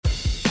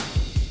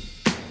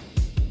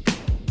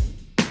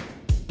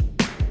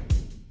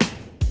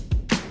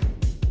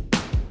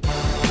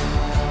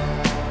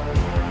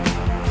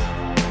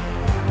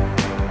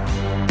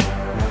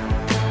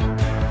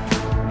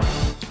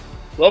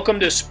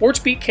Welcome to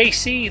SportsBeat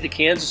KC, the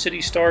Kansas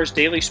City Star's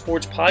daily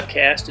sports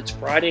podcast. It's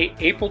Friday,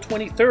 April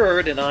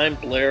 23rd, and I'm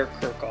Blair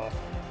Kirchhoff.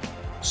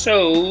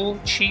 So,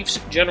 Chiefs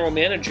General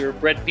Manager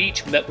Brett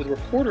Veach met with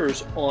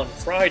reporters on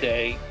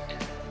Friday.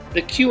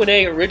 The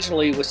Q&A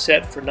originally was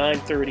set for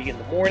 9:30 in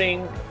the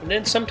morning, and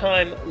then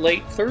sometime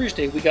late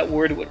Thursday we got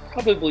word it would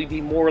probably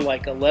be more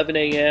like 11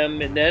 a.m.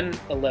 and then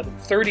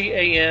 11:30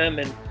 a.m.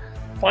 and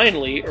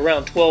finally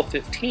around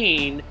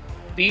 12:15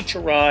 Veach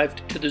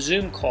arrived to the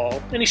Zoom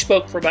call, and he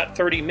spoke for about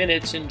 30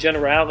 minutes in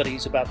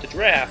generalities about the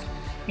draft.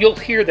 You'll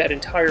hear that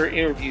entire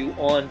interview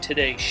on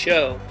today's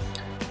show.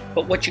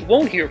 But what you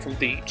won't hear from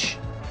Veach,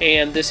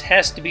 and this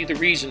has to be the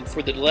reason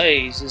for the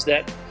delays, is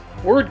that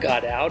word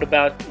got out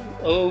about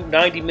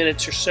 90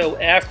 minutes or so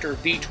after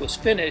Veach was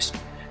finished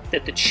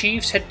that the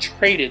Chiefs had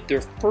traded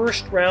their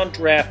first-round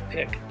draft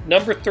pick,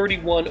 number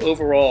 31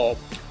 overall,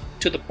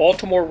 to the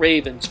Baltimore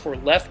Ravens for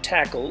left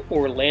tackle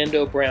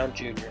Orlando Brown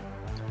Jr.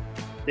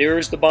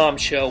 There's the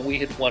bombshell we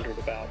had wondered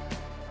about.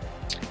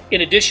 In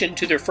addition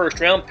to their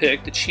first-round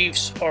pick, the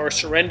Chiefs are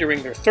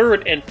surrendering their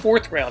third and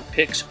fourth-round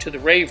picks to the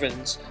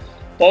Ravens.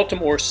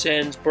 Baltimore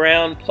sends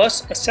Brown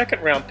plus a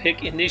second-round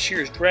pick in this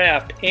year's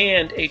draft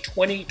and a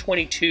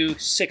 2022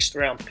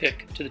 sixth-round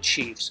pick to the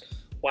Chiefs.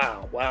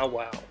 Wow.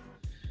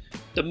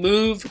 The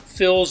move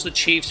fills the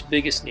Chiefs'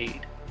 biggest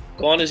need.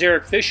 Gone is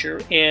Eric Fisher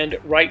and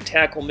right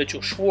tackle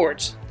Mitchell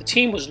Schwartz. The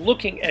team was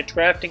looking at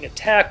drafting a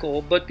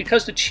tackle, but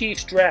because the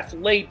Chiefs draft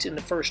late in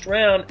the first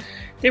round,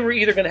 they were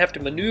either going to have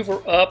to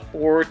maneuver up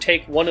or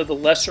take one of the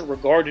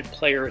lesser-regarded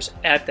players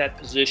at that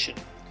position.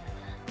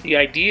 The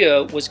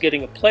idea was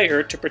getting a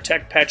player to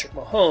protect Patrick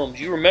Mahomes.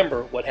 You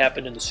remember what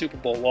happened in the Super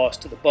Bowl loss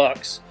to the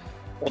Bucs.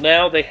 Well,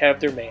 now they have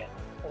their man,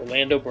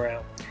 Orlando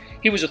Brown.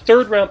 He was a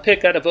third-round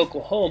pick out of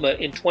Oklahoma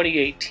in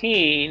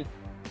 2018,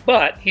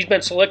 but he's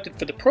been selected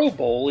for the Pro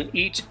Bowl in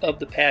each of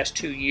the past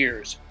 2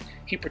 years.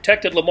 He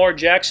protected Lamar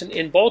Jackson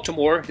in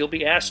Baltimore. He'll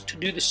be asked to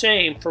do the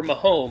same for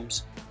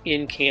Mahomes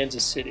in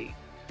Kansas City.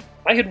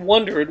 I had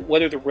wondered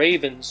whether the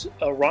Ravens,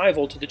 a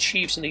rival to the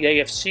Chiefs in the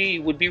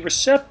AFC, would be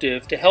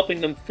receptive to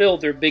helping them fill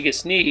their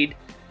biggest need.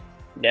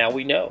 Now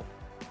we know.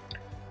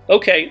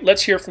 Okay,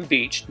 let's hear from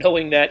Veach,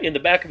 knowing that in the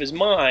back of his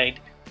mind,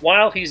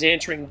 while he's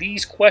answering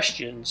these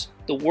questions,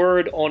 the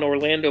word on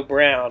Orlando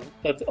Brown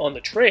on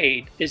the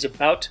trade is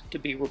about to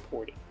be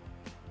reported.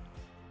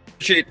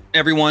 Appreciate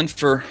everyone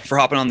for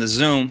hopping on the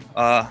Zoom.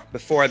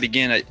 Before I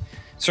begin, I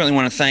certainly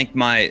want to thank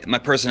my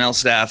personnel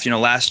staff.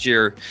 Last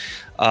year,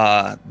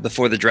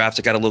 before the draft,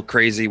 it got a little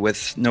crazy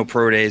with no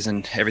pro days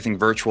and everything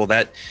virtual.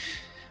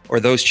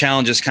 Those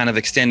challenges kind of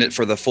extended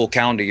for the full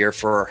calendar year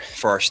for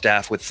our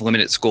staff, with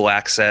limited school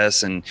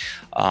access and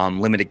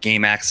limited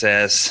game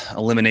access,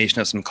 elimination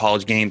of some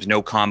college games,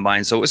 no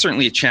combine. So it was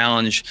certainly a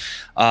challenge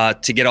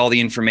to get all the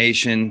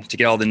information, to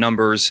get all the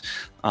numbers.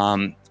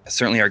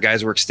 Certainly our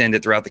guys were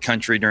extended throughout the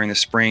country during the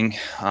spring,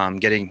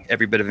 getting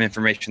every bit of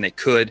information they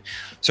could.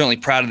 Certainly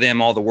proud of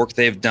them, all the work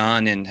they've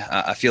done, and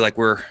I feel like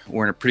we're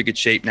in a pretty good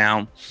shape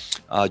now.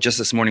 Just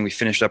this morning we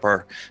finished up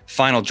our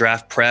final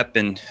draft prep,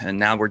 and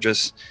now we're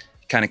just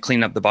kind of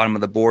cleaning up the bottom of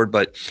the board,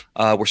 but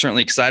we're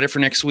certainly excited for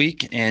next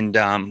week, and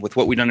with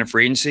what we've done in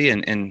free agency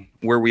and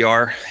where we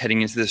are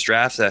heading into this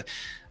draft,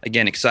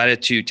 again,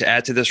 excited to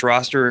add to this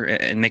roster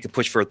and make a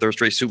push for a third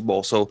straight Super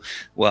Bowl. So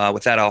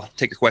with that, I'll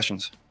take your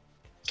questions.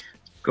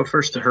 Go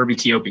first to Herbie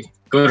Tiopi.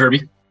 Go ahead,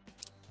 Herbie.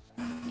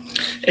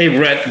 Hey,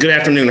 Brett. Good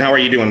afternoon. How are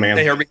you doing, man?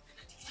 Hey, Herbie.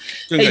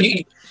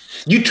 Hey,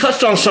 you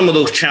touched on some of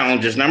those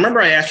challenges. And I remember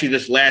I asked you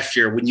this last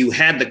year when you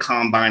had the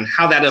combine,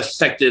 how that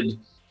affected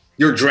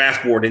your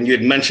draft board, and you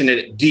had mentioned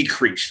it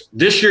decreased.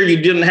 This year,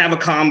 you didn't have a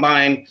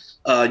combine.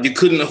 You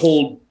couldn't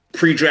hold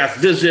pre-draft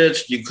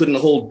visits. You couldn't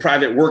hold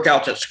private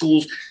workouts at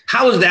schools.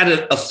 How does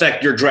that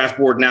affect your draft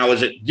board now?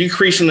 Is it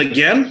decreasing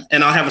again?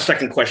 And I'll have a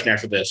second question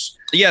after this.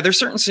 Yeah, there's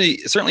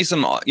certainly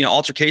some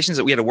altercations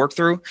that we had to work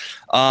through,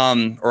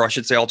 or I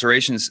should say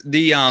alterations.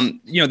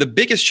 The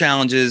biggest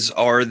challenges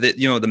are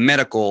the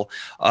medical,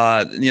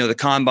 the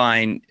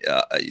combine.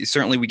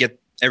 Certainly we get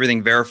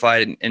everything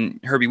verified. And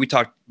Herbie, we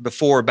talked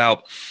before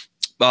about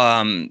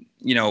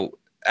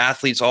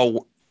athletes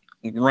all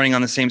running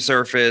on the same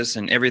surface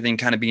and everything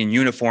kind of being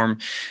uniform.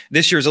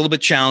 This year is a little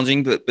bit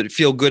challenging, but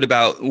feel good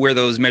about where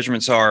those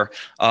measurements are.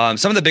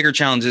 Some of the bigger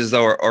challenges,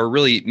 though, are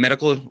really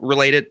medical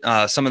related.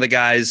 Some of the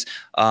guys,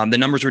 the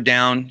numbers were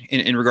down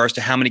in regards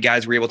to how many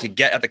guys we were able to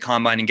get at the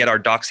combine and get our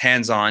docs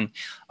hands on.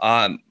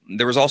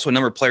 There was also a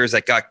number of players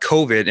that got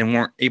COVID and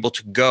weren't able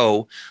to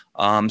go.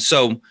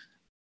 So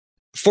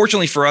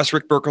fortunately for us,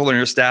 Rick Burkholder and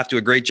his staff do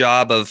a great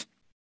job of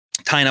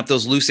tying up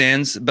those loose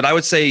ends. But I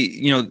would say,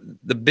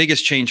 the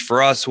biggest change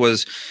for us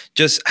was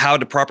just how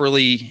to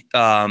properly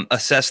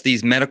assess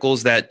these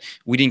medicals that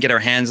we didn't get our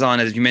hands on.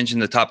 As you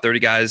mentioned, the top 30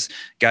 guys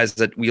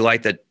that we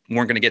like that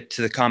weren't going to get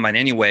to the combine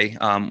anyway.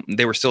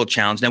 They were still a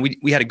challenge. Now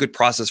we had a good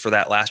process for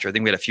that last year. I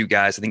think we had a few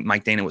guys. I think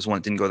Mike Dana was one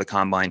that didn't go to the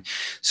combine.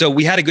 So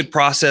we had a good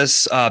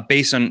process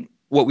based on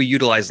what we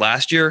utilized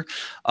last year.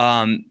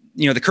 The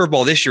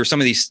curveball this year, some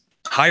of these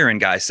higher end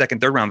guys, second,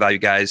 third round value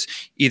guys,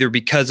 either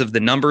because of the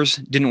numbers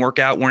didn't work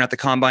out, weren't at the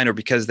combine, or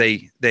because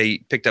they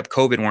picked up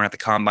COVID and weren't at the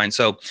combine.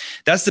 So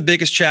that's the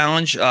biggest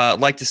challenge. I'd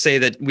like to say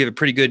that we have a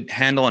pretty good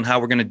handle on how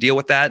we're going to deal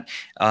with that.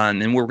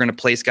 And we're going to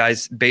place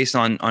guys based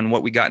on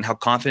what we got and how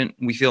confident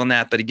we feel in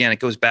that. But again, it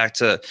goes back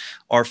to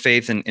our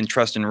faith and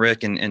trust in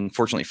Rick. And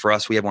fortunately for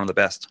us, we have one of the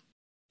best.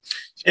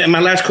 And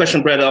my last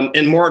question, Brett, on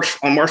March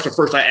the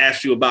 1st, I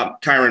asked you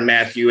about Tyrann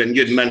Mathieu, and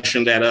you had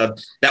mentioned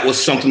that that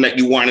was something that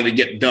you wanted to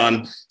get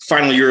done,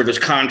 final year of his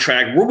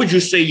contract. Where would you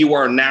say you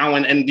are now?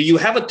 And do you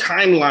have a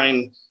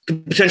timeline to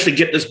potentially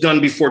get this done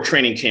before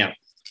training camp?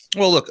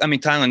 Well, look, I mean,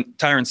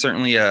 Tyrann's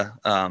certainly a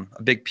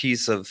big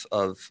piece of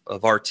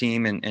our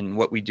team and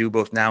what we do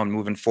both now and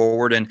moving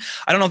forward. And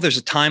I don't know if there's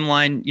a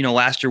timeline.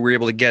 Last year we were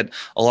able to get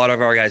a lot of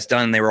our guys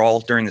done, and they were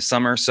all during the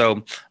summer.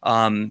 So,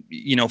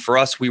 for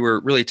us, we were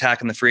really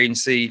attacking the free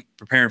agency,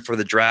 preparing for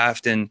the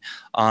draft. And,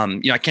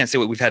 I can't say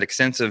we've had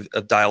extensive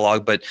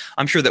dialogue, but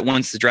I'm sure that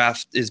once the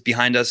draft is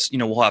behind us,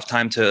 we'll have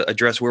time to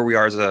address where we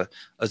are as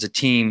a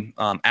team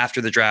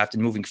after the draft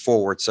and moving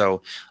forward.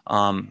 So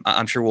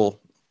I'm sure we'll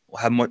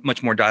have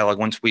much more dialogue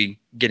once we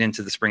get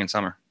into the spring and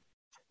summer.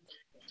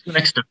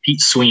 Next to Pete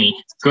Sweeney.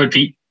 Go ahead,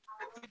 Pete.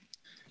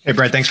 Hey,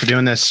 Brett, thanks for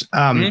doing this.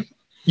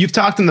 You've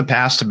talked in the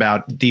past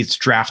about these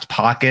draft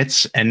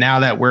pockets, and now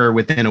that we're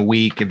within a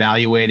week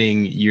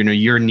evaluating,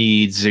 your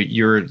needs,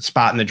 your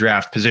spot in the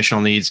draft,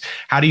 positional needs,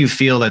 how do you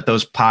feel that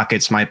those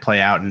pockets might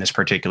play out in this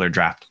particular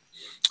draft?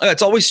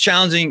 It's always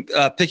challenging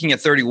picking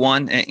at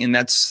 31, and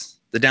that's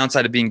the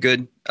downside of being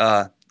good.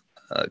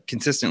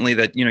 Consistently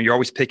that, you're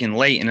always picking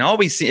late, and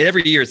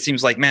every year it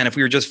seems like, man, if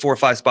we were just 4 or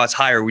 5 spots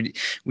higher, we'd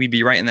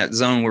be right in that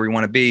zone where we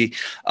want to be.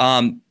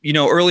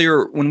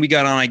 Earlier when we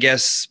got on, I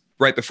guess,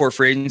 right before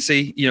free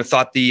agency,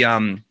 thought the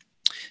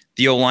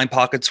O-line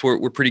pockets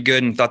were pretty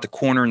good, and thought the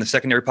corner and the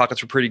secondary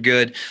pockets were pretty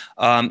good.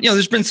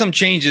 There's been some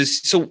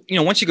changes. So,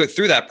 once you go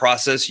through that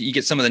process, you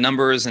get some of the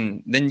numbers,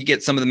 and then you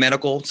get some of the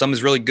medical. Some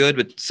is really good,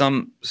 but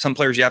some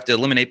players you have to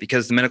eliminate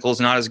because the medical is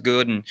not as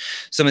good. And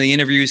some of the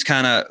interviews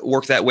kind of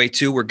work that way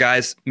too, where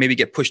guys maybe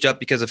get pushed up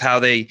because of how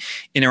they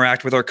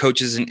interact with our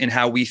coaches and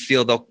how we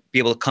feel they'll be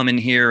able to come in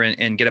here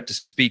and get up to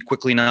speed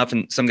quickly enough.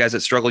 And some guys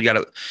that struggle, you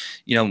got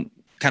to,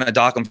 kind of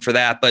dock them for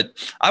that. But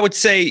I would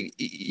say,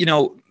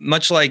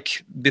 much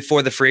like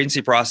before the free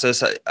agency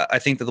process, I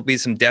think that there'll be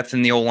some depth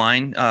in the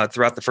O-line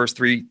throughout the first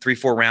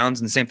 3-4 rounds.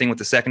 And the same thing with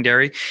the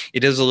secondary.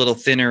 It is a little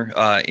thinner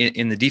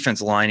in the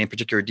defensive line, in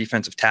particular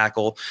defensive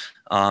tackle.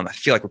 I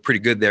feel like we're pretty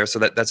good there. So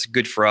that's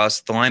good for us.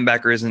 The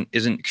linebacker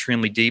isn't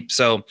extremely deep.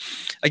 So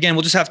again,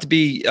 we'll just have to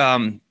be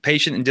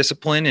patient and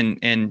disciplined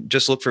and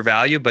just look for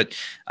value. But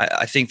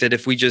I think that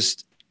if we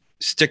just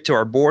stick to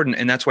our board,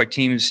 and that's why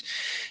teams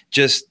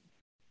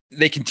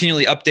they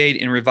continually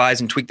update and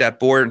revise and tweak that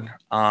board,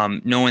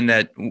 knowing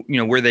that,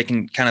 where they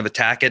can kind of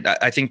attack it.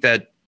 I think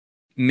that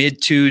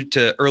mid 2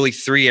 to early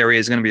 3 area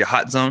is going to be a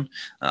hot zone.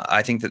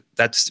 I think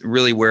that's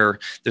really where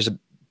there's a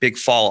big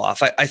fall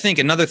off. I think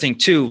another thing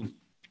too,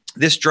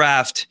 this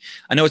draft,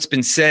 I know it's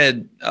been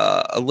said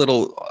a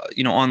little,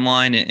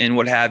 online and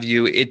what have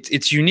you.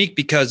 It's unique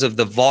because of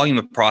the volume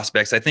of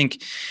prospects. I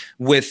think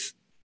with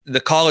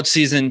the college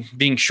season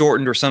being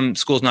shortened, or some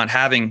schools not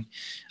having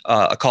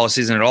a college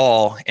season at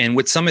all, and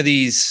with some of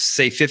these,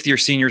 say, fifth-year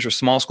seniors or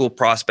small school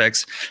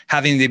prospects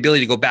having the ability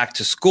to go back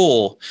to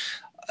school,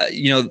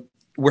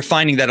 we're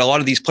finding that a lot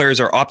of these players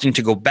are opting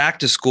to go back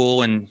to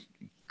school and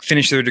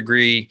finish their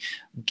degree,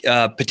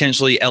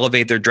 potentially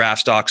elevate their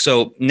draft stock.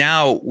 So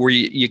now where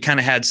you kind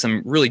of had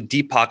some really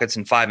deep pockets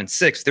in 5 and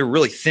 6, they're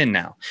really thin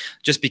now,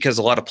 just because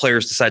a lot of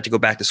players decide to go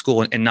back to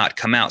school and not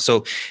come out.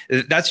 So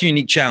that's a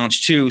unique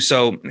challenge too.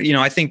 So,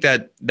 I think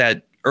that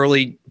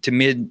early to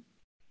mid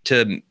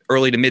 3,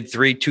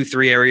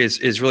 2-3 areas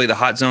is really the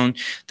hot zone.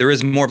 There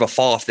is more of a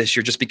fall off this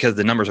year just because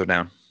the numbers are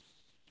down.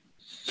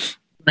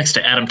 Next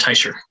to Adam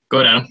Teicher. Go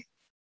ahead, Adam.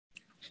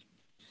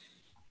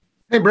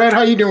 Hey, Brad,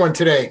 how you doing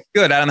today?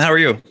 Good, Adam. How are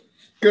you?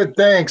 Good,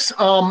 thanks.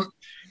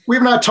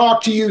 We've not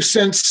talked to you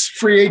since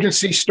free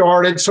agency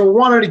started, so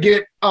wanted to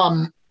get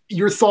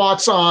your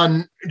thoughts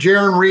on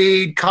Jaron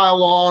Reed, Kyle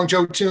Long,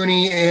 Joe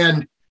Tooney,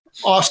 and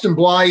Austin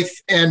Blythe,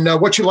 and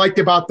what you liked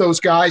about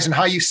those guys and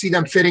how you see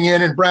them fitting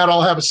in. And Brad,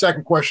 I'll have a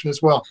second question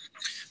as well.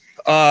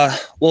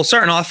 Well,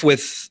 starting off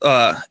with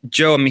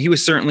Joe, I mean, he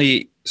was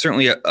certainly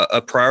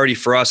a priority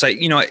for us.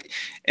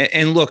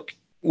 And look,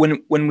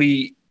 when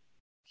we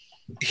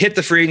hit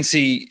the free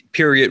agency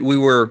period, we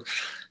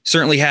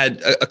certainly had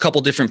a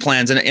couple different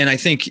plans. And I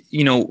think,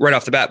 right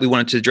off the bat, we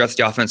wanted to address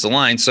the offensive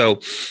line. So,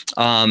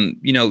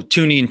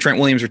 Tooney and Trent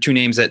Williams were two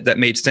names that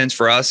made sense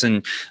for us.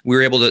 And we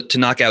were able to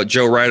knock out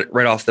Joe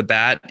right off the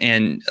bat.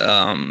 And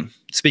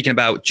speaking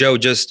about Joe,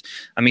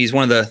 he's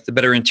one of the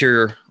better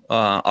interior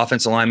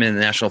offensive lineman in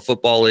the National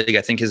Football League.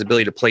 I think his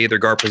ability to play either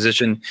guard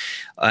position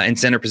and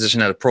center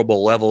position at a Pro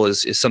Bowl level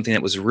is something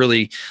that was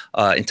really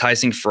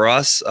enticing for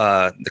us.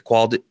 The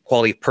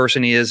quality of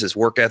person he is, his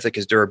work ethic,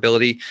 his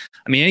durability.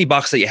 I mean, any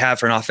box that you have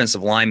for an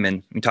offensive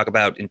lineman, we talk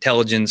about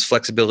intelligence,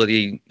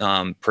 flexibility,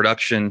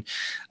 production,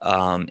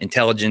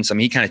 intelligence. I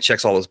mean, he kind of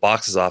checks all those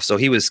boxes off. So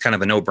he was kind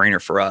of a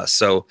no-brainer for us.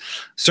 So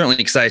certainly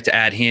excited to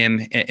add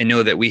him and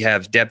know that we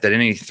have depth at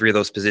any three of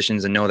those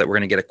positions and know that we're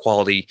going to get a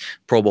quality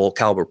Pro Bowl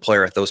caliber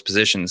player at those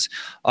positions.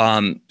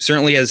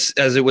 Certainly as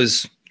it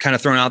was kind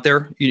of thrown out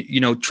there,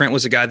 Trent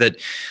was a guy that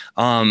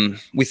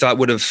we thought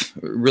would have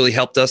really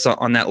helped us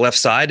on that left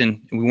side,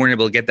 and we weren't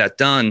able to get that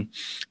done.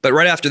 But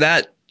right after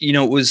that,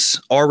 it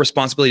was our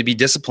responsibility to be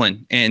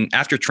disciplined. And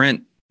after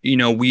Trent,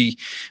 we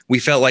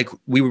felt like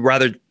we would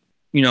rather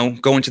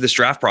go into this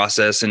draft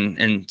process,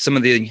 and some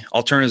of the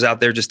alternatives out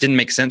there just didn't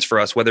make sense for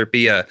us, whether it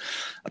be a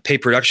pay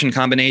production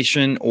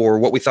combination or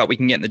what we thought we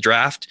can get in the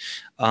draft.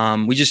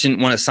 We just didn't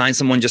want to sign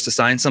someone just to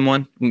sign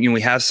someone.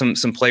 We have some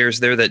players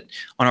there that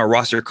on our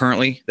roster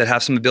currently that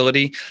have some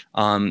ability.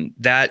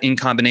 That in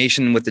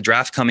combination with the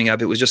draft coming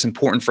up, it was just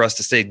important for us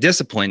to stay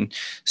disciplined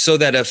so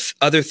that if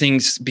other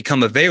things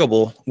become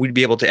available, we'd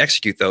be able to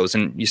execute those.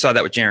 And you saw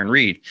that with Jaron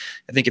Reed.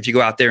 I think if you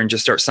go out there and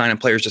just start signing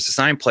players just to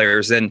sign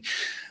players, then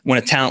when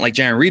a talent like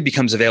Jaron Reed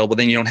becomes available,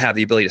 then you don't have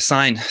the ability to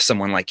sign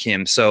someone like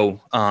him. So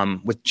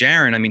with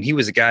Jaron, I mean, he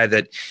was a guy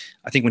that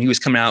I think when he was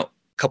coming out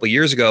a couple of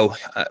years ago,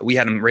 we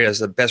had him rated as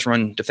the best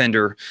run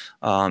defender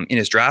in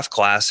his draft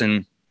class.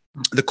 And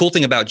the cool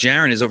thing about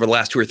Jaron is over the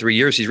last 2 or 3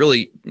 years, he's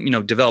really,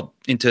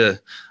 developed into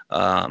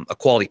a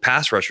quality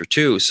pass rusher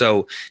too.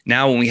 So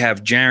now when we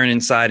have Jaron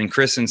inside and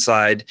Chris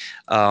inside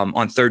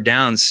on third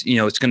downs,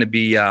 it's going to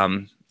be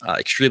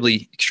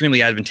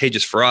extremely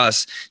advantageous for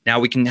us.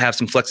 Now we can have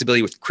some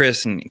flexibility with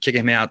Chris and kick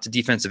him out to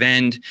defensive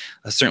end.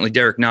 Certainly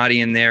Derek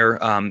Noddy in there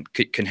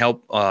can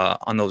help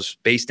on those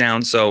base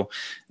downs. So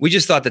we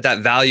just thought that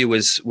value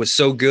was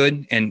so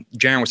good, and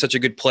Jaron was such a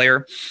good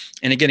player.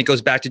 And again, it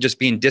goes back to just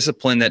being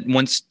disciplined, that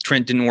once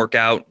Trent didn't work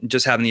out,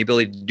 just having the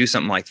ability to do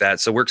something like that.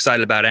 So we're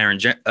excited about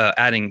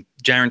adding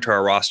Jaron to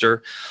our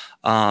roster.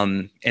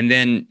 And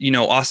then,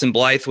 Austin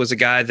Blythe was a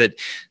guy that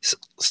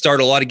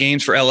started a lot of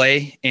games for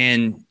LA,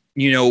 and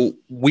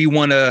we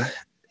want to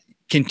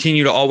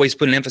continue to always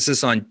put an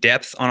emphasis on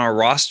depth on our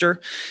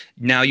roster.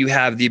 Now you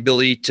have the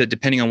ability to,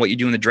 depending on what you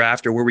do in the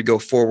draft or where we go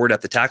forward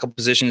at the tackle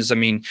positions. I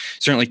mean,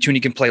 certainly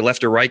Tooney can play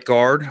left or right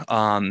guard.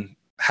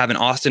 Having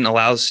Austin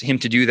allows him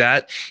to do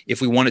that.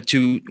 If we wanted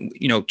to,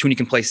 Tooney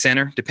can play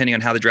center, depending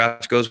on how the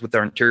draft goes with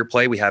our interior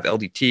play. We have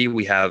LDT,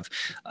 we have,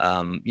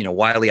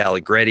 Wiley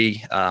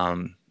Allegretti,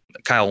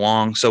 Kyle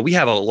Long. So we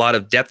have a lot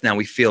of depth now,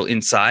 we feel,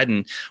 inside,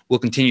 and we'll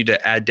continue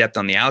to add depth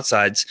on the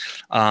outsides.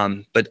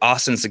 But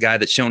Austin's the guy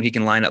that's shown he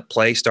can line up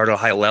play, start at a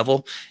high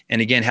level.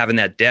 And again, having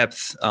that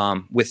depth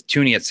with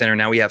Tooney at center,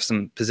 now we have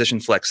some position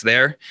flex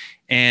there.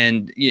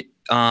 And, we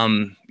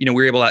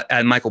were able to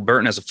add Michael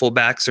Burton as a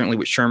fullback, certainly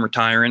with Sherm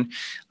retiring.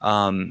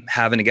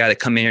 Having a guy that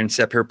come in and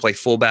step here, play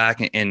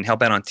fullback and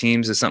help out on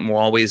teams is something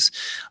we'll always,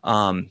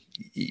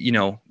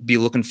 be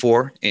looking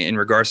for in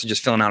regards to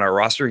just filling out our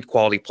roster,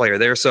 quality player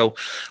there. So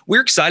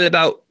we're excited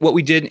about what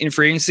we did in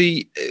free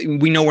agency.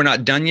 We know we're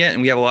not done yet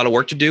and we have a lot of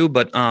work to do,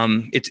 but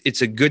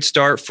it's a good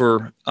start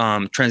for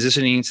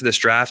transitioning into this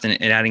draft and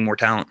adding more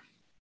talent.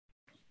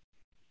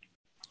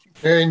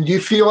 And do you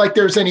feel like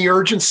there's any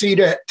urgency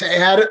to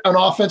add an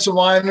offensive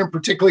lineman,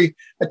 particularly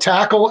a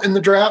tackle, in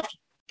the draft?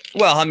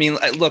 Well, I mean,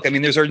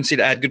 there's urgency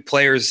to add good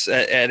players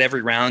at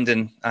every round.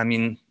 And I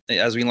mean,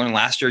 as we learned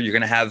last year, you're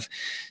going to have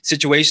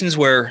situations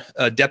where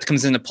depth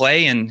comes into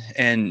play, and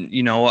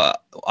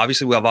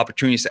obviously we'll have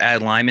opportunities to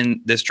add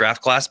linemen this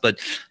draft class. But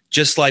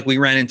just like we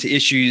ran into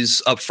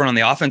issues up front on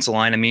the offensive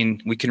line, I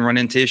mean, we can run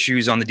into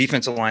issues on the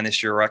defensive line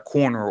this year, or at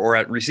corner or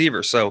at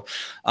receiver. So,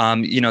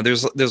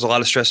 there's a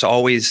lot of stress to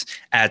always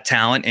add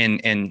talent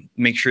and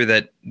make sure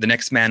that the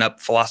next man up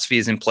philosophy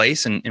is in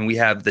place, and we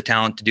have the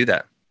talent to do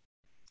that.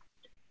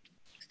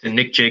 And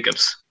Nick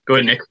Jacobs. Go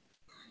ahead, Nick.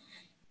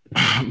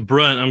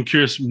 Brett, I'm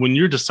curious, when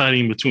you're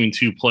deciding between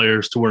two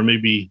players to where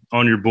maybe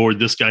on your board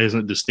this guy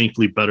isn't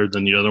distinctly better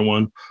than the other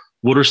one,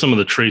 what are some of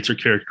the traits or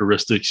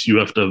characteristics you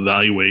have to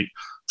evaluate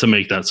to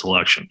make that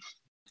selection?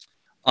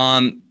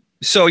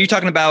 So are you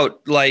talking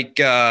about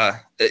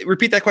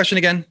repeat that question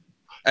again?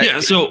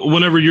 Yeah. So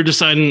whenever you're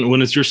deciding,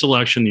 when it's your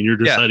selection and you're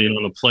deciding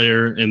on a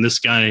player, and this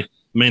guy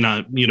may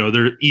not,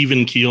 they're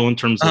even keel in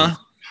terms of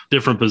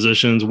different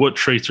positions, what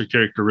traits or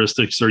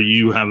characteristics are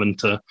you having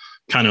to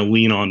kind of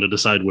lean on to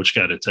decide which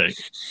guy to take?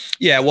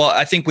 Yeah, well,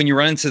 I think when you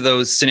run into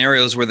those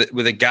scenarios where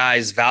the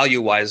guys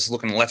value-wise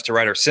looking left to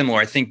right are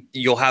similar, I think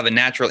you'll have a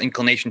natural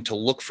inclination to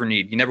look for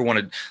need. You never want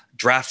to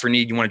draft for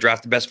need. You want to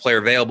draft the best player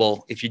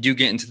available. If you do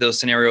get into those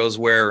scenarios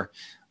where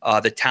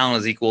the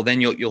talent is equal,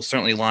 then you'll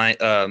certainly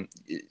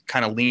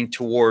kind of lean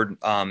toward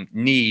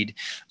need.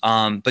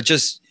 But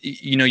just,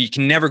 you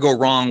can never go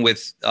wrong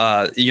with,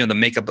 the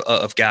makeup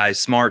of guys: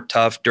 smart,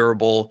 tough,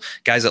 durable,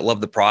 guys that love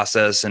the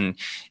process. And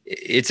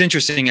it's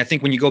interesting. I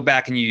think when you go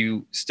back and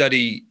you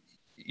study,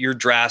 your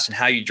drafts and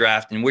how you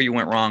draft and where you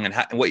went wrong and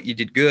what you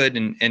did good.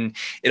 And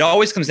it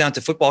always comes down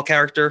to football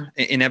character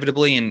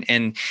inevitably.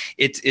 And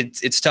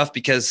it's tough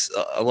because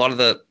a lot of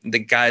the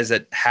guys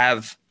that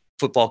have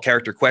football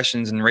character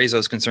questions and raise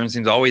those concerns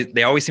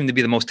they always seem to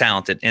be the most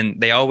talented,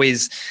 and they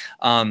always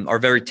are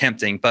very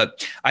tempting.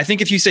 But I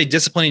think if you say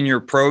discipline in your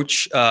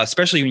approach,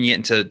 especially when you get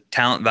into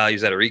talent values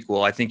that are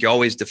equal, I think you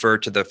always defer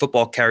to the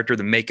football character,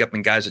 the makeup,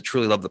 and guys that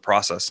truly love the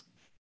process.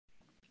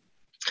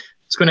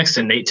 Let's go next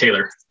to Nate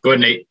Taylor. Go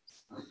ahead, Nate.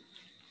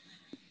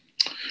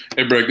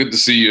 Hey, Brett, good to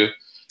see you.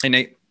 Hey,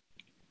 Nate.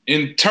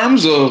 In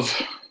terms of,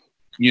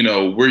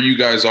 where you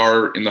guys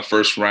are in the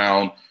first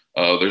round,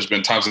 there's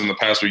been times in the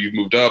past where you've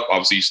moved up.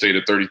 Obviously, you stayed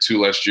at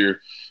 32 last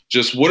year.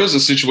 Just what is the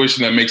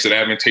situation that makes it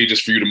advantageous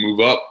for you to move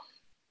up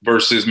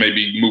versus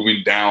maybe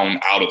moving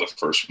down out of the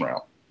first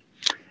round?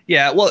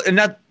 Yeah, well, and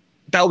that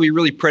will be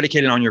really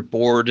predicated on your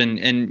board.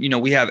 And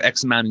we have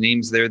X amount of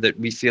names there that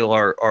we feel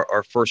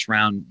are first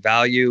round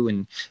value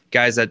and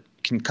guys that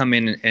can come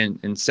in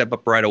and step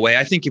up right away.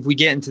 I think if we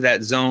get into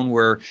that zone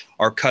where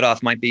our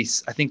cutoff might be,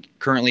 I think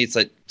currently it's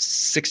like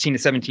 16 to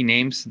 17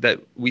 names that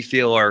we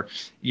feel are,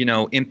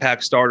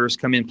 impact starters,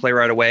 come in, play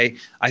right away.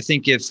 I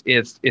think if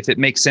it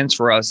makes sense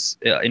for us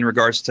in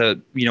regards to,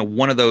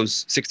 one of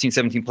those 16,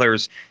 17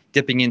 players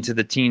dipping into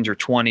the teens or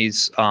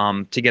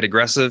 20s to get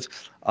aggressive,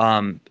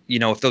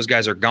 if those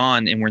guys are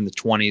gone and we're in the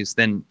 20s,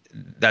 then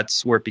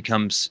that's where it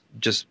becomes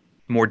just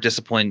more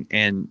discipline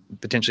and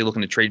potentially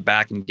looking to trade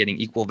back and getting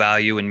equal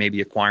value and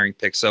maybe acquiring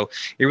picks. So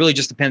it really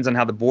just depends on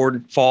how the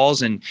board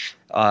falls. And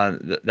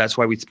that's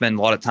why we spend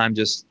a lot of time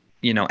just,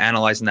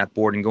 analyzing that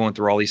board and going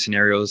through all these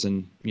scenarios.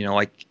 And,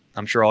 like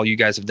I'm sure all you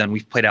guys have done,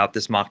 we've played out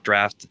this mock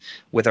draft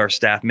with our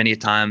staff many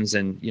times.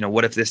 And,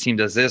 what if this team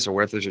does this, or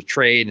what if there's a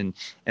trade and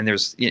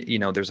there's,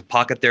 there's a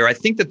pocket there. I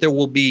think that there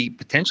will be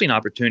potentially an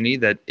opportunity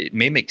that it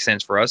may make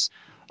sense for us.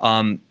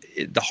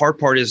 The hard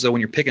part is, though,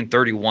 when you're picking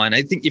 31,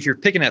 I think if you're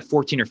picking at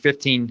 14 or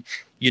 15,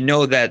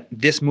 that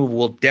this move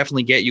will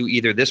definitely get you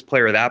either this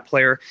player or that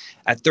player.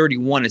 At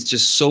 31, it's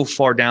just so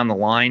far down the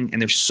line, and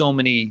there's so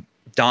many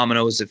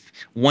dominoes. If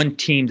one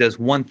team does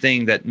one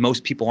thing that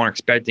most people aren't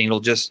expecting, it'll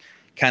just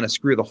kind of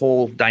screw the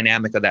whole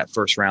dynamic of that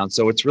first round.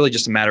 So it's really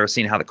just a matter of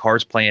seeing how the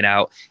card's playing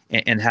out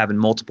and having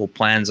multiple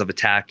plans of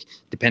attack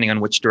depending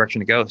on which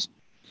direction it goes.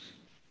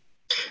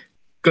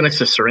 Go next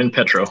to Seren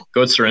Petro.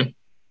 Go ahead, Seren.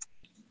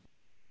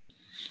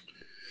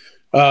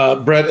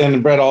 Brett,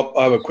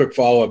 I have a quick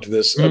follow-up to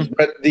this.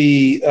 Brett,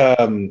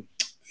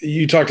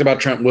 you talked about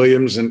Trent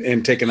Williams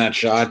and taking that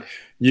shot.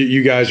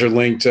 You guys are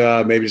linked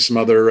maybe some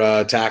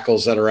other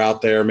tackles that are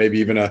out there, maybe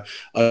even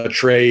a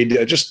trade.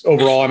 Just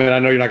overall, I mean, I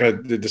know you're not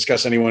going to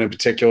discuss anyone in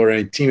particular,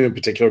 any team in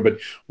particular, but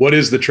what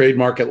is the trade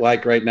market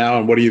like right now,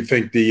 and what do you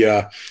think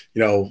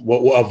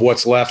of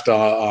what's left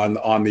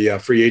on the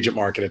free agent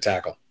market at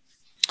tackle?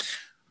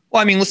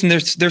 Well, I mean, listen,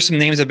 there's some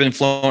names that have been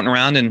floating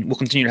around, and we'll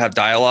continue to have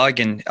dialogue.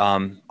 And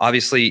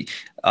obviously,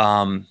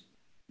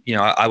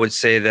 I would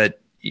say that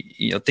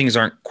things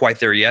aren't quite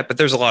there yet, but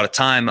there's a lot of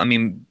time. I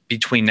mean,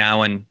 between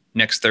now and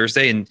next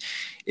Thursday, and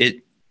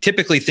it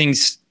typically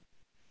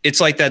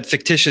it's like that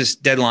fictitious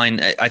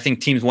deadline. I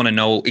think teams want to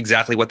know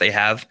exactly what they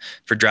have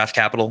for draft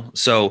capital.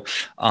 So,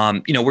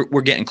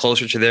 we're getting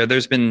closer to there.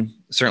 There's been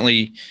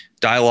certainly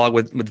dialogue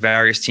with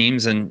various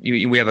teams, and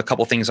we have a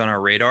couple things on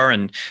our radar,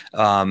 and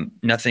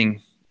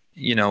nothing.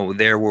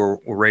 There we're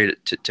ready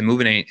to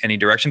move in any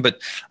direction.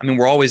 But I mean,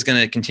 we're always going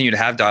to continue to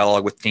have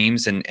dialogue with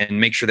teams and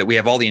make sure that we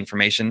have all the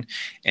information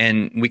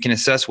and we can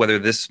assess whether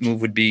this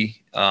move would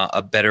be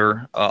a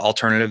better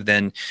alternative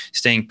than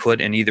staying put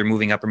and either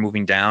moving up or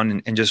moving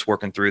down and just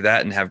working through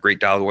that and have great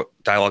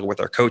dialogue with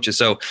our coaches.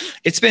 So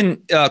it's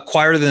been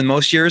quieter than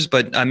most years,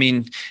 but I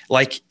mean,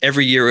 like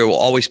every year it will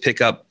always pick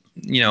up,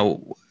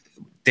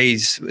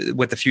 days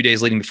with a few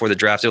days leading before the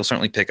draft, it'll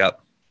certainly pick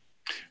up.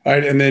 All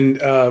right. And then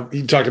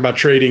you talked about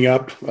trading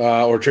up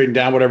or trading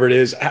down, whatever it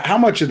is. How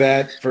much of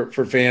that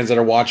for fans that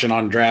are watching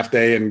on draft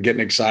day and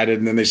getting excited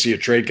and then they see a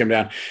trade come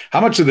down,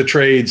 how much of the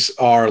trades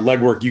are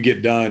legwork you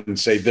get done,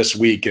 say, this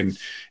week and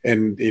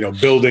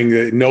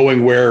building, knowing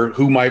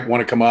who might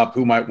want to come up,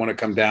 who might want to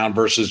come down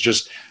versus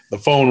just the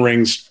phone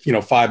rings,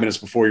 5 minutes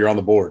before you're on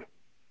the board?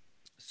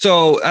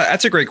 So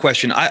that's a great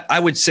question. I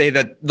would say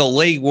that the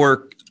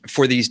legwork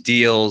for these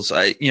deals,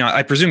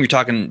 I presume you're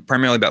talking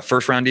primarily about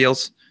first round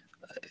deals.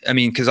 I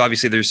mean, because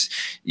obviously there's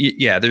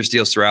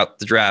deals throughout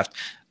the draft.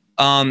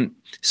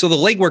 So the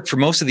legwork for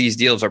most of these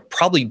deals are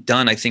probably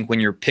done, I think, when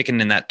you're picking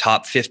in that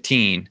top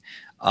 15.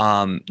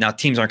 Now,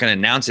 teams aren't going to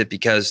announce it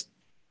because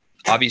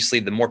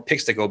obviously the more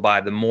picks that go by,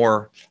 the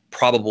more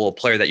probable a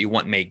player that you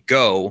want may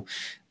go.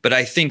 But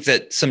I think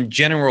that some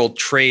general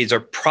trades are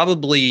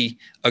probably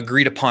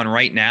agreed upon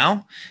right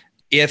now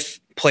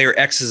if player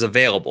X is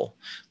available.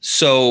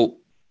 So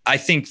I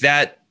think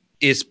that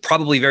is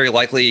probably very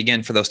likely,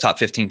 again, for those top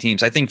 15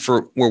 teams. I think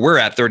for where we're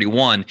at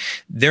 31,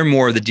 they're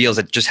more of the deals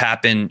that just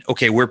happen.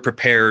 Okay, we're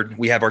prepared.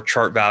 We have our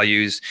chart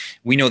values.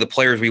 We know the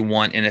players we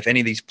want. And if any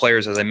of these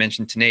players, as I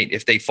mentioned to Nate,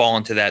 if they fall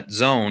into that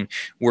zone,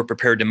 we're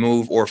prepared to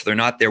move. Or if they're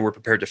not there, we're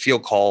prepared to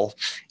field call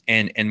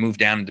and move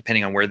down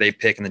depending on where they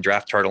pick and the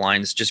draft chart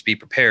aligns. Just be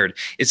prepared.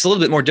 It's a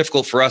little bit more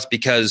difficult for us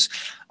because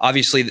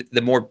obviously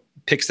the more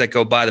picks that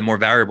go by, the more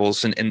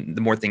variables and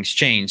the more things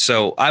change.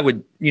 So I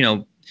would,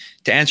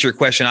 to answer your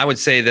question, I would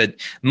say that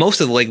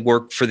most of the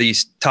legwork for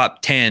these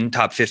top 10,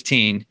 top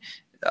 15,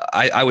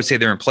 I would say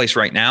they're in place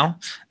right now.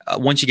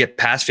 Once you get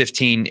past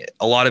 15,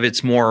 a lot of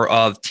it's more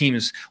of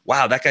teams.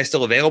 Wow, that guy's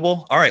still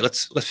available. All right,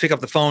 let's pick up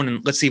the phone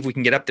and let's see if we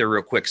can get up there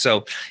real quick. So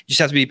you just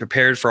have to be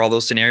prepared for all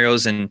those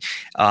scenarios. And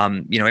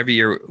every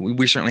year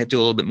we certainly have to do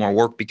a little bit more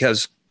work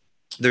because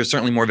there's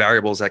certainly more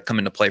variables that come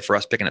into play for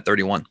us picking at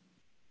 31.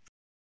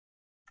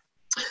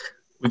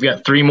 We've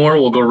got 3 more.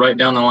 We'll go right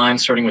down the line,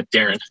 starting with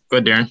Darren. Go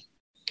ahead,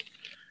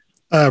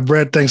 Darren.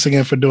 Brett, thanks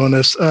again for doing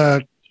this.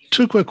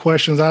 2 quick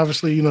questions.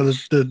 Obviously,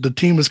 the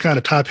team is kind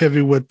of top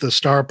heavy with the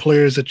star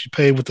players that you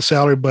pay with the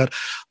salary, but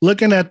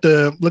looking at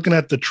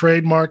the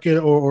trade market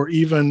or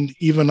even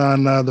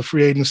on the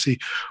free agency,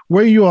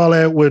 where are you all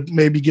at with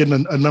maybe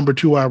getting a number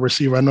 2 wide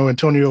receiver? I know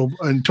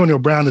Antonio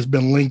Brown has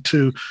been linked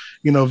to,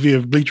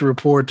 via Bleacher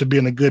Report to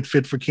being a good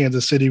fit for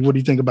Kansas City. What do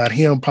you think about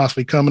him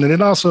possibly coming? And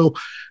then also,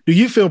 do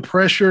you feel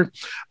pressure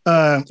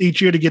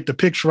each year to get the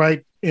picks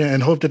right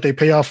and hope that they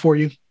pay off for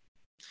you?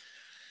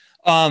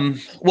 Well,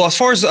 as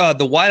far as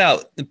the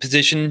wideout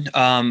position,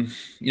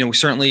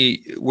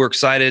 we're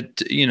excited.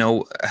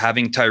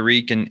 Having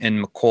Tyreek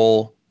and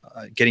McCole,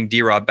 getting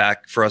D-Rob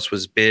back for us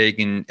was big,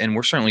 and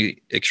we're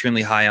certainly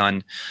extremely high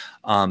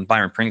on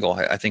Byron Pringle.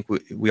 I think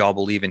we all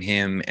believe in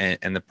him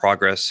and the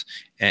progress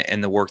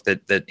and the work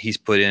that he's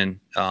put in.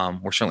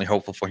 We're certainly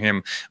hopeful for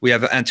him. We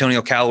have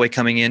Antonio Callaway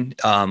coming in.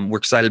 We're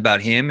excited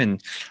about him,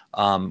 and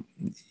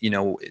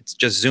it's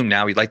just Zoom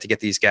now. We'd like to get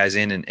these guys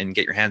in and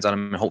get your hands on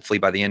them, and hopefully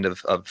by the end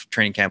of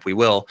training camp we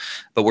will.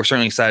 But we're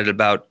certainly excited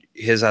about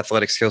his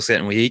athletic skill set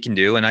and what he can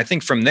do. And I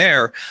think from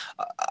there,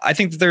 I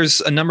think that there's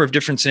a number of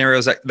different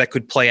scenarios that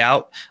could play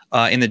out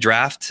in the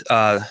draft.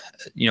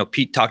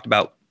 Pete talked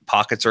about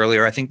pockets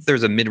earlier. I think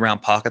there's a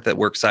mid-round pocket that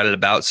we're excited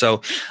about.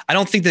 So I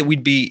don't think that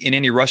we'd be in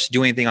any rush to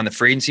do anything on the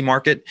free agency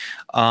market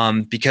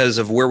because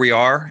of where we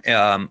are.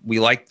 We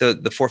like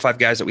the 4 or 5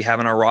 guys that we have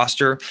on our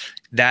roster.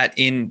 That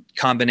in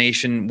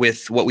combination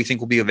with what we think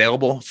will be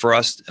available for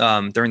us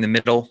during the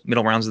middle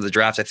rounds of the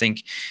draft, I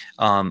think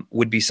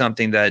would be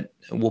something that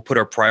we'll put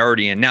our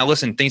priority in. Now,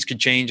 listen, things could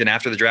change, and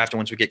after the draft and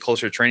once we get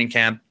closer to training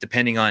camp,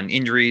 depending on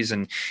injuries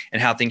and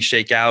how things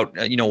shake out,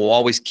 we'll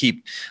always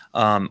keep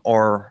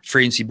our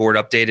free agency board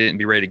updated and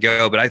be ready to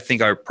go. But I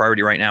think our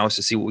priority right now is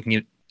to see what we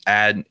can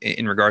add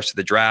in regards to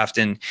the draft,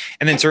 and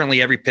then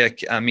certainly every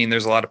pick. I mean,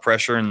 there's a lot of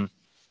pressure, and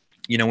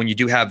when you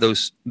do have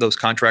those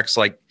contracts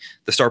like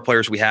the star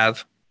players we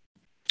have,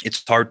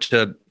 it's hard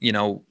to,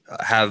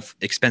 have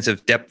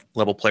expensive depth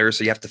level players.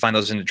 So you have to find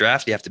those in the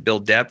draft. You have to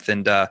build depth.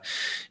 And,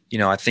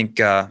 I think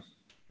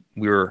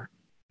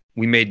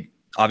we made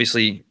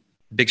obviously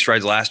big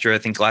strides last year. I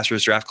think last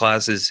year's draft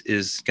class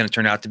is going to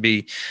turn out to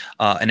be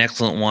an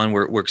excellent one.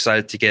 We're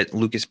excited to get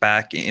Lucas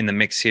back in the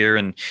mix here.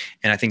 And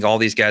I think all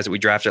these guys that we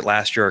drafted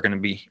last year are going to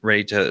be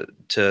ready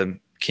to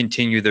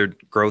continue their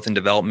growth and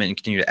development and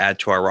continue to add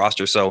to our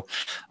roster. So,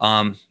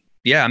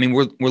 yeah, I mean,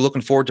 we're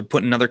looking forward to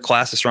putting another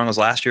class as strong as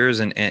last year's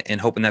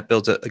and hoping that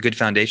builds a good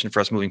foundation for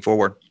us moving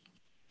forward.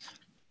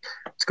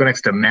 Let's go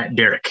next to Matt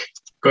Derrick.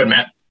 Go ahead,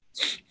 Matt.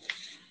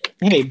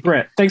 Hey,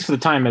 Brett, thanks for the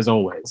time as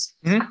always.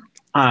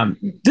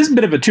 Mm-hmm. This is a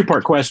bit of a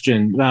 2-part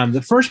question.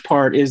 The first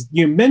part is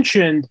you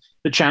mentioned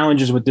the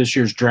challenges with this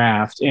year's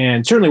draft,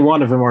 and certainly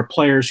one of them are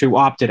players who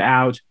opted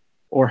out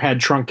or had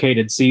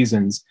truncated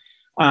seasons.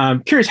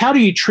 Curious, how do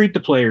you treat the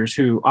players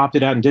who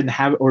opted out and didn't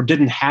have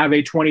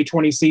a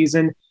 2020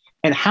 season?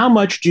 And how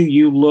much do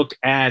you look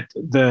at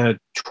the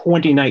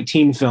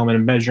 2019 film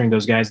and measuring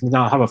those guys? And then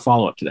I'll have a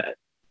follow-up to that.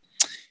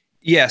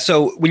 Yeah.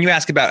 So when you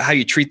ask about how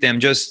you treat them,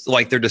 just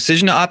like their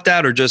decision to opt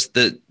out or just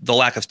the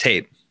lack of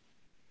tape?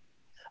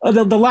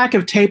 The lack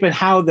of tape and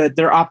how that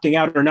they're opting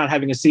out or not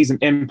having a season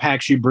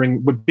impacts you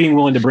with being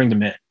willing to bring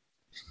them in.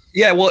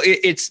 Yeah. Well,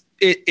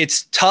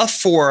 it's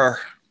tough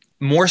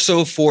more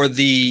so for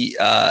the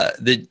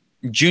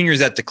juniors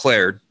that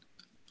declared,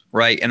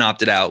 right, and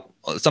opted out.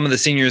 Some of the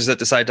seniors that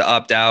decide to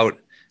opt out,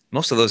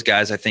 most of those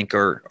guys I think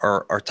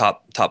are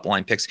top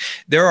line picks.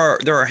 There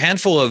are a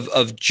handful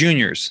of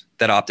juniors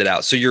that opted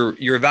out. So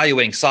you're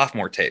evaluating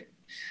sophomore tape.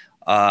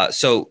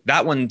 So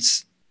that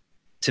one's,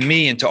 to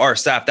me and to our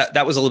staff,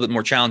 that was a little bit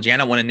more challenging. I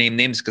don't want to name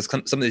names because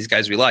some of these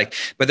guys we like,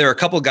 but there are a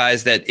couple of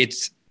guys that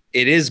it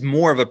is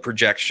more of a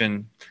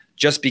projection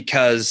just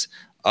because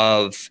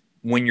of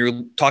when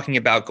you're talking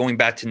about going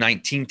back to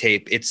 19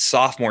 tape, it's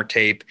sophomore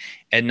tape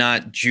and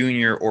not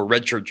junior or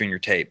redshirt junior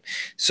tape.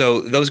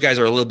 So those guys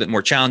are a little bit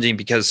more challenging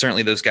because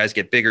certainly those guys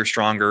get bigger,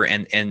 stronger,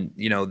 and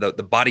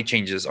the body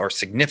changes are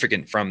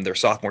significant from their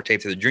sophomore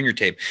tape to the junior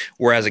tape.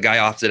 Whereas a guy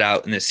opted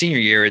out in the senior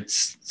year,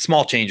 it's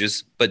small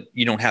changes, but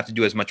you don't have to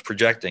do as much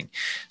projecting.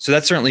 So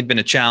that's certainly been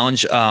a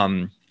challenge.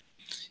 I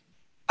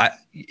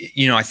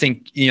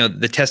think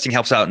the testing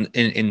helps out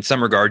in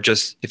some regard.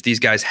 Just if these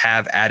guys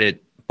have added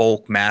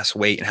bulk, mass,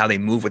 weight, and how they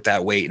move with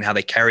that weight and how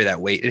they carry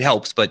that weight, it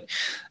helps. But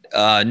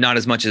not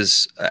as much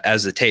as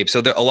the tape.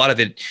 So a lot of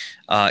it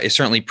is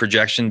certainly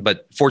projection,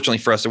 but fortunately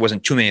for us, there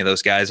wasn't too many of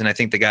those guys. And I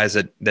think the guys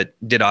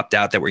that did opt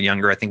out that were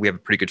younger, I think we have a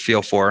pretty good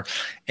feel for.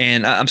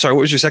 And I'm sorry,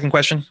 what was your second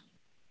question?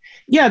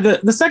 Yeah,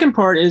 the second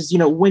part is,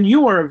 when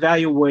you are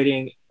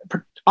evaluating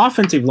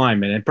offensive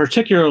linemen and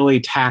particularly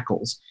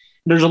tackles,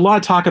 there's a lot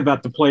of talk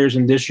about the players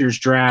in this year's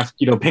draft,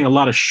 being a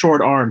lot of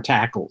short arm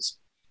tackles.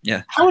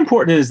 Yeah. How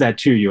important is that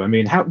to you? I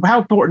mean, how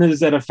important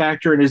is that a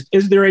factor? And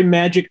is there a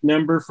magic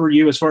number for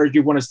you as far as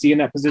you want to see in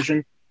that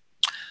position?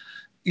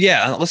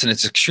 Yeah, listen,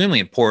 it's extremely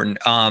important.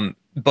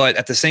 But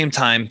at the same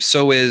time,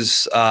 so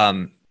is,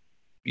 their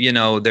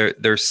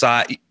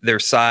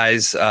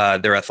size,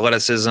 their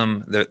athleticism,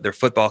 their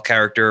football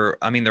character.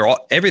 I mean,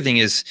 everything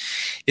is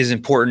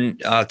important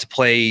to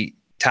play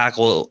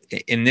tackle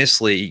in this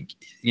league.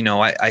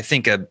 I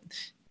think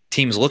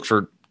teams look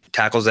for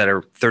tackles that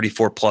are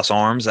 34 plus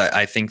arms.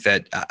 I think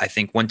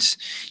once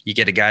you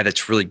get a guy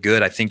that's really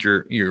good, I think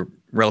you're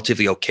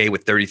relatively okay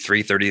with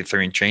 33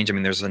 and change. I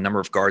mean, there's a number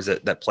of guards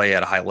that play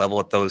at a high level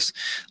at those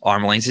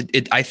arm lengths.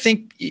 I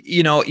think,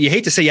 you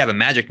hate to say you have a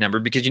magic number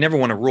because you never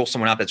want to rule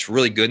someone out that's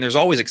really good. And there's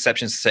always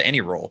exceptions to any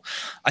rule.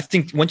 I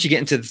think once you get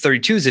into the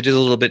 32s, it is a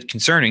little bit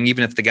concerning,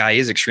 even if the guy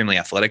is extremely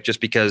athletic,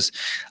 just because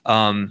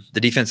the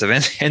defensive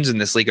ends in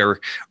this league are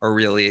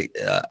really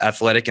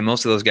athletic. And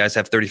most of those guys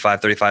have 34,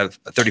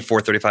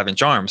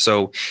 35-inch arms.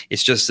 So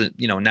it's just a,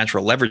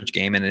 natural leverage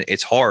game. And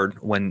it's hard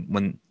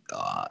when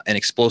an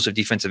explosive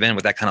defensive end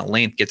with that kind of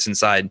length gets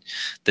inside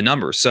the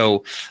numbers.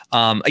 So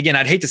again,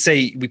 I'd hate to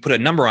say we put a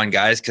number on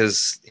guys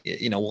because,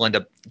 we'll end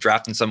up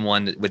drafting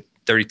someone with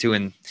 32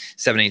 and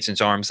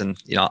 7/8 arms and,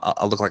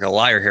 I'll look like a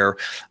liar here.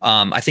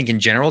 I think in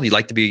general, you'd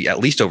like to be at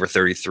least over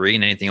 33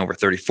 and anything over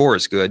 34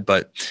 is good,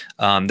 but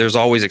there's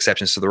always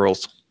exceptions to the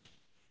rules.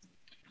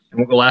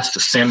 And we'll go last to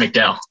Sam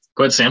McDowell.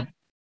 Go ahead, Sam.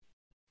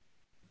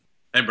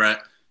 Hey, Brett.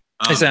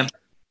 Hey, Sam.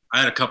 I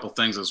had a couple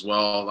things as well.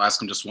 I'll ask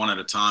them just one at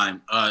a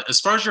time.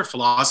 As far as your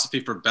philosophy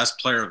for best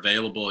player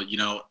available,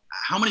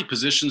 how many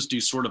positions do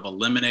you sort of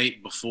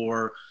eliminate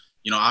before,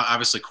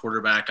 obviously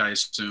quarterback, I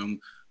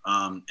assume.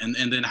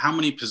 And then how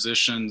many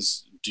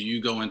positions do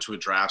you go into a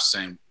draft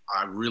saying,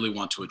 I really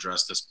want to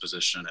address this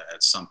position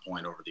at some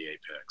point over the 8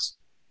 picks?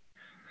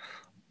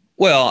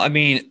 Well, I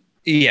mean,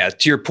 yeah,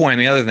 to your point, I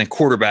mean, other than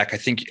quarterback, I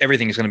think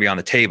everything is going to be on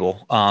the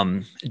table.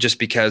 Just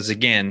because,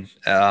 again,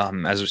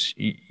 as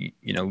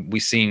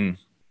we've seen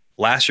 –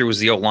 last year was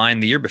the O-line.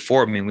 The year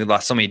before, I mean, we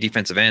lost so many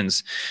defensive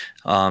ends.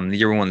 The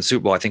year we won the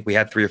Super Bowl, I think we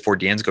had 3 or 4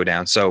 DNs go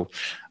down. So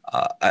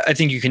I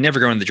think you can never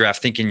go into the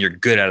draft thinking you're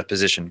good at a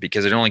position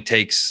because it only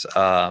takes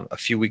a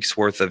few weeks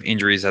worth of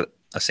injuries at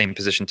a same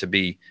position to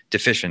be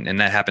deficient. And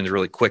that happens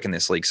really quick in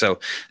this league. So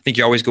I think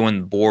you always go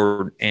on the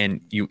board and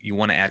you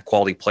want to add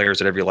quality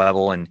players at every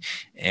level. And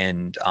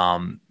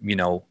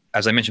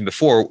as I mentioned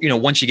before,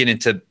 once you get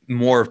into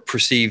more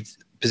perceived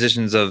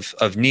positions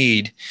of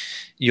need,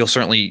 you'll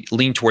certainly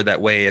lean toward that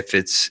way if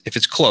it's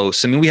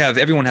close. I mean,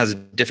 everyone has a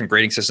different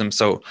grading system.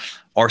 So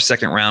our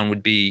second round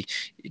would be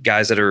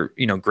guys that are,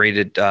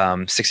 graded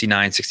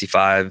 69,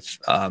 65,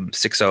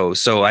 60.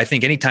 So I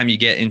think anytime you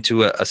get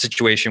into a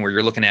situation where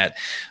you're looking at,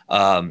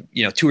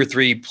 2 or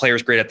 3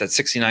 players graded at that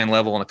 69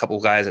 level and a couple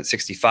of guys at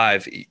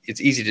 65, it's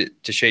easy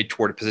to shade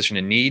toward a position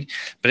in need.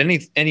 But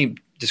any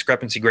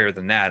discrepancy greater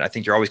than that, I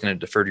think you're always going to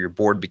defer to your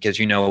board because,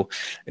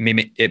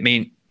 it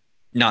may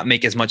not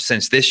make as much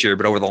sense this year,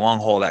 but over the long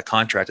haul of that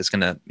contract, it's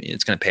gonna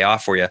pay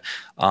off for you.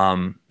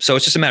 So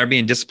it's just a matter of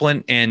being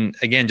disciplined and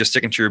again, just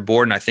sticking to your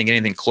board. And I think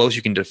anything close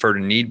you can defer to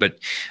need, but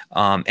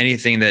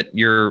anything that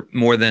you're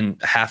more than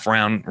half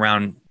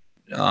round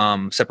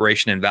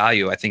separation in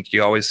value, I think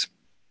you always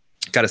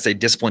got to stay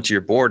disciplined to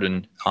your board.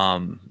 And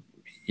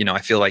I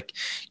feel like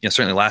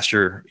certainly last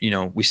year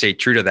we stayed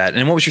true to that.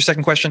 And what was your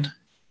second question?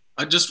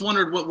 I just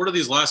wondered, what are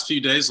these last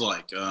few days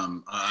like?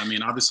 I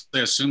mean,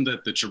 obviously, I assume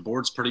that your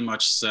board's pretty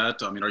much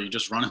set. I mean, are you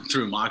just running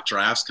through mock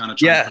drafts, kind of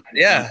trying to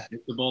be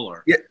predictable,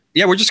 or?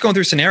 Yeah, we're just going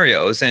through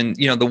scenarios and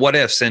the what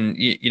ifs, and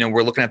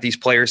we're looking at these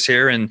players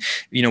here, and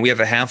we have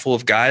a handful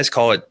of guys,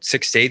 call it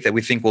 6 to 8, that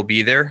we think will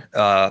be there.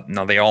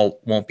 No, they all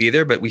won't be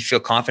there, but we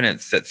feel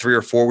confident that 3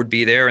 or 4 would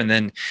be there. And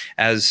then,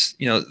 as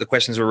the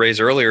questions were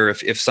raised earlier,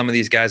 if some of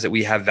these guys that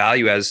we have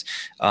value as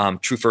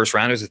true first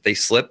rounders, if they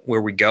slip,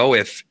 where we go,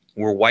 if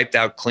we're wiped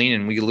out clean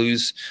and we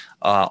lose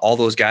all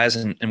those guys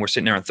and we're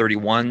sitting there on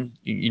 31,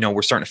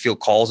 we're starting to feel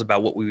calls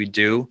about what we would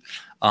do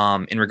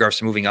in regards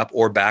to moving up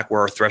or back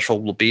where our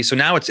threshold will be. So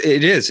now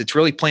it's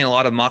really playing a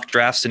lot of mock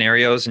draft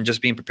scenarios and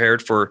just being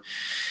prepared for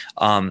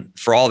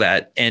all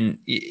that. And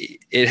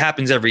it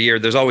happens every year.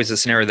 There's always a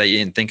scenario that you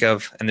didn't think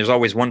of. And there's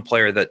always one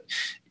player that,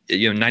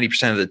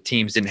 90% of the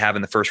teams didn't have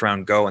in the first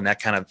round go. And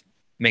that kind of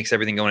makes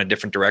everything go in a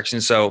different direction.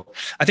 So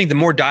I think the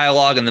more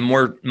dialogue and the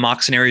more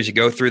mock scenarios you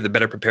go through, the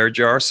better prepared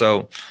you are.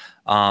 So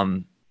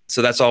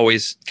that's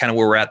always kind of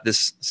where we're at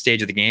this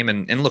stage of the game.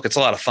 And look, it's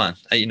a lot of fun.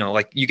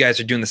 Like you guys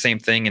are doing the same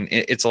thing, and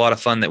it's a lot of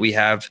fun that we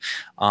have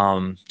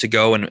to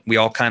go, and we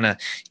all kind of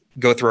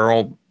go through our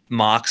own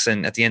mocks.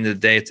 And at the end of the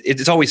day,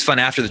 it's always fun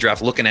after the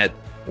draft, looking at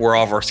where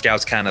all of our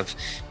scouts kind of,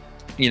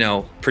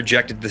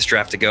 projected this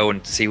draft to go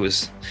and to see who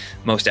was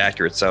most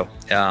accurate. So,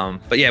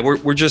 but yeah,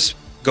 we're just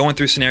going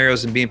through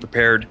scenarios and being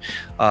prepared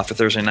for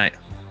Thursday night.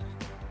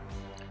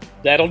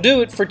 That'll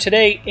do it for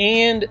today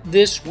and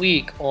this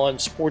week on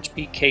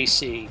SportsBeat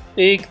KC.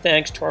 Big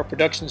thanks to our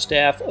production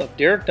staff of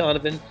Derek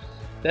Donovan,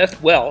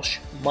 Beth Welsh,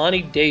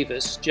 Monty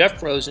Davis,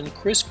 Jeff Rosen,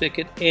 Chris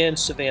Fickett, and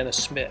Savannah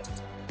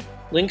Smith.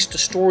 Links to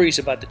stories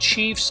about the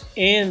Chiefs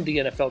and the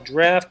NFL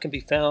Draft can be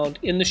found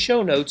in the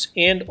show notes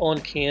and on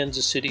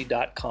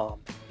kansascity.com.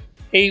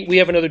 Hey, we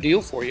have another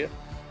deal for you.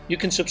 You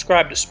can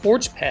subscribe to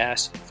Sports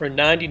Pass for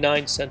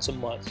 99 cents a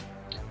month.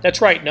 That's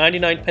right,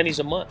 99 pennies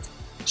a month.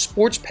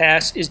 Sports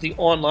Pass is the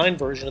online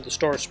version of the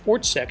Star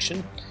Sports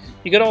section.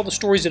 You get all the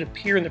stories that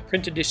appear in the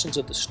print editions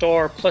of the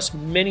Star, plus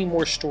many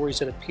more stories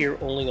that appear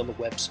only on the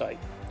website.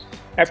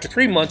 After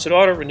 3 months, it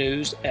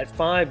auto-renews at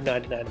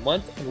 $5.99 a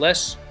month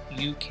unless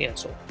you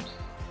cancel.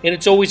 And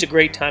it's always a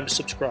great time to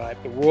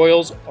subscribe. The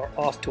Royals are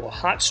off to a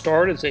hot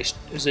start as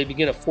they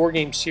begin a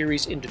 4-game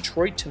series in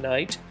Detroit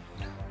tonight.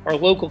 Our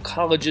local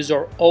colleges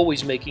are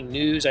always making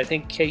news. I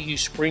think KU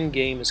spring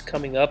game is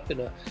coming up in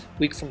a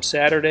week from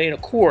Saturday. And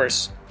of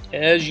course,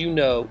 as you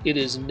know, it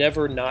is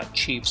never not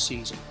Chiefs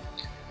season.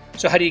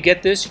 So how do you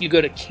get this? You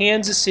go to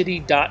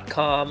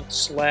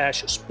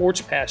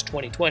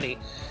kansascity.com/sportspass2020.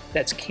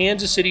 That's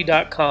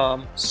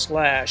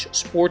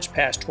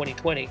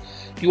kansascity.com/sportspass2020.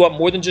 You want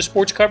more than just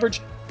sports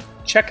coverage?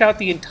 Check out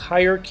the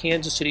entire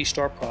Kansas City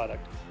Star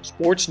product.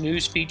 Sports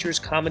news, features,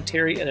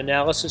 commentary, and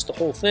analysis, the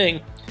whole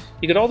thing.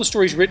 You get all the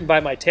stories written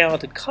by my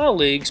talented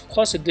colleagues,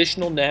 plus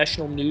additional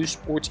national news,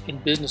 sports,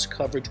 and business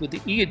coverage with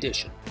the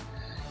e-edition.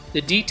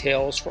 The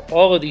details for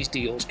all of these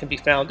deals can be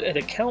found at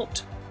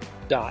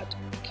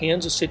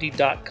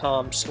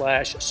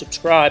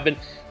account.kansascity.com/subscribe. And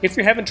if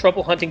you're having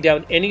trouble hunting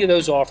down any of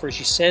those offers,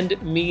 you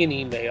send me an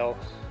email,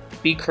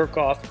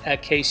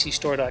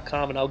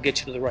 bkirkhoff@kcstar.com, and I'll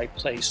get you to the right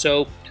place.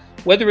 So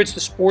whether it's the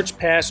Sports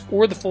Pass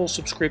or the full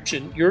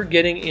subscription, you're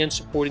getting and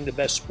supporting the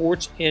best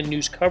sports and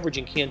news coverage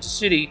in Kansas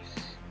City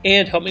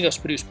and helping us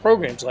produce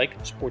programs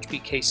like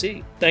SportsBeat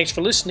KC. Thanks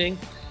for listening,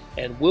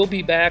 and we'll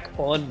be back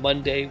on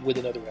Monday with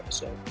another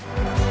episode.